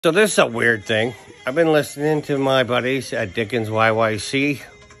So this is a weird thing. I've been listening to my buddies at Dickens YYC.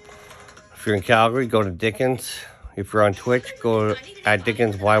 If you're in Calgary, go to Dickens. If you're on Twitch, go at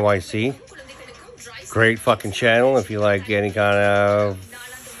Dickens YYC. Great fucking channel if you like any kind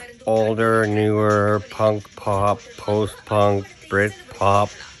of older, newer, punk, pop, post-punk, Brit pop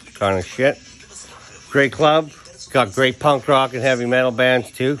kind of shit. Great club. Got great punk rock and heavy metal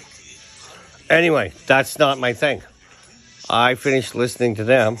bands too. Anyway, that's not my thing. I finished listening to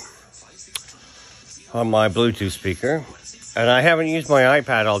them on my Bluetooth speaker, and I haven't used my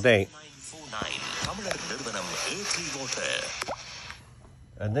iPad all day.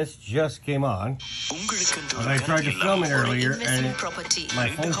 And this just came on, and I tried to film it earlier, and my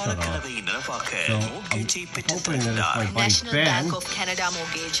phone shut off. So I'm hoping that it's my buddy Ben who's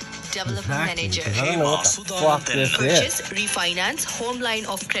hacking, because I don't know what the fuck this is.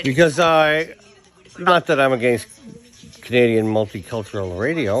 Because not that I'm against Canadian multicultural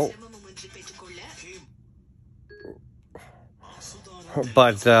radio,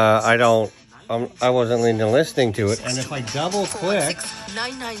 but I wasn't into listening to it. And if I double click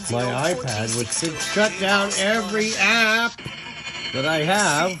my iPad, which should shut down every app that I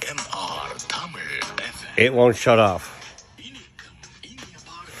have, it won't shut off.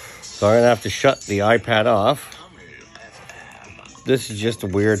 So I'm gonna have to shut the iPad off. This is just a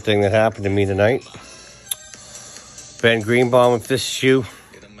weird thing that happened to me tonight. Ben Greenbaum, if this is you,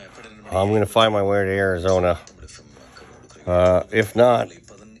 I'm going to find my way to Arizona. If not,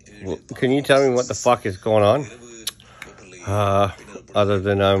 can you tell me what the fuck is going on? Other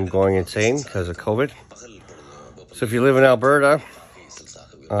than I'm going insane because of COVID. So if you live in Alberta,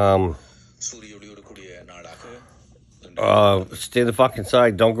 stay the fuck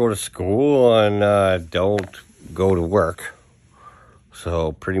inside. Don't go to school and don't go to work.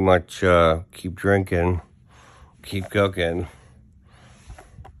 So pretty much keep drinking. Keep cooking,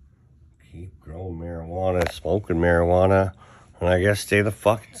 keep growing marijuana, smoking marijuana, and I guess stay the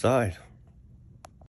fuck inside.